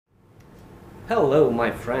Hello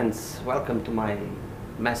my friends, welcome to my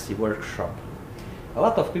messy workshop. A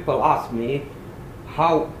lot of people ask me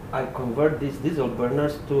how I convert these diesel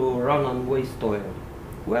burners to run on waste oil.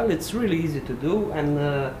 Well, it's really easy to do, and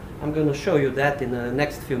I'm gonna show you that in the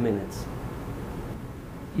next few minutes.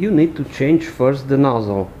 You need to change first the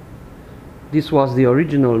nozzle. This was the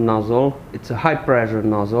original nozzle, it's a high pressure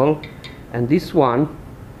nozzle, and this one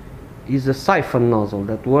is a siphon nozzle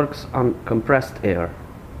that works on compressed air.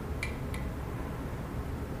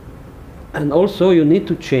 And also you need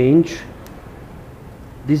to change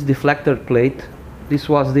this deflector plate. This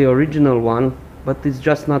was the original one, but it's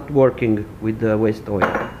just not working with the waste oil.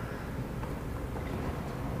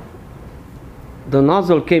 The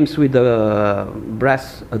nozzle comes with a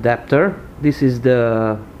brass adapter. This is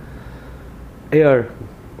the air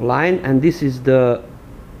line and this is the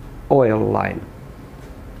oil line.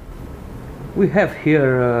 We have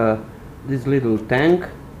here this little tank.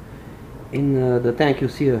 In the tank you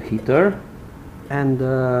see a heater, and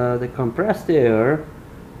the compressed air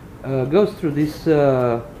goes through this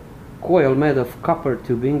coil made of copper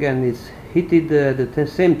tubing and is heated at the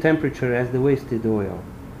same temperature as the wasted oil.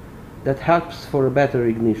 That helps for a better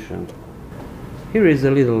ignition. Here is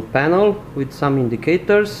a little panel with some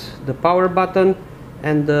indicators, the power button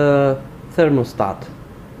and the thermostat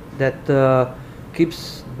that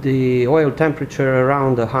keeps the oil temperature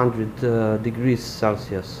around 100 degrees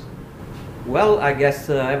Celsius. Well, I guess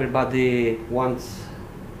everybody wants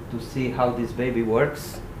to see how this baby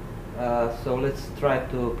works, so let's try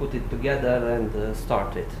to put it together and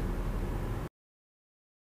start it.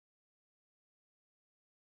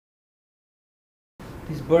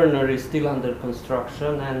 This burner is still under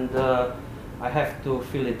construction and I have to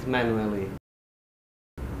fill it manually.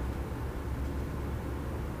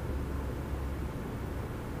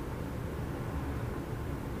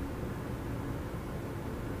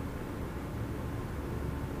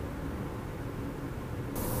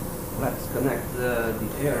 Let's connect the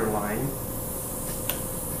air line.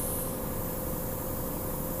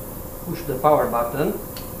 Push the power button.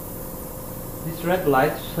 This red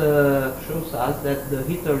light shows us that the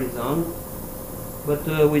heater is on, but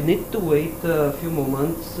we need to wait a few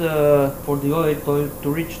moments for the oil to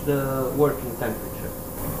reach the working temperature.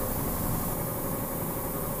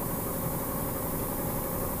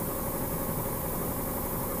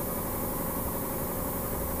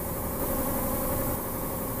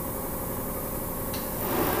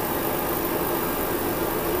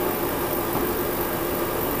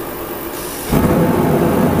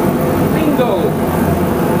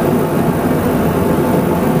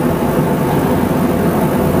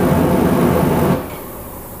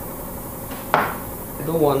 I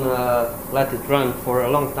don't want to let it run for a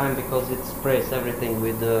long time because it sprays everything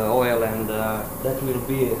with oil and that will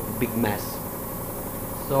be a big mess.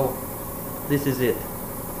 So this is it.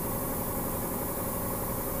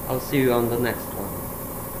 I'll see you on the next one.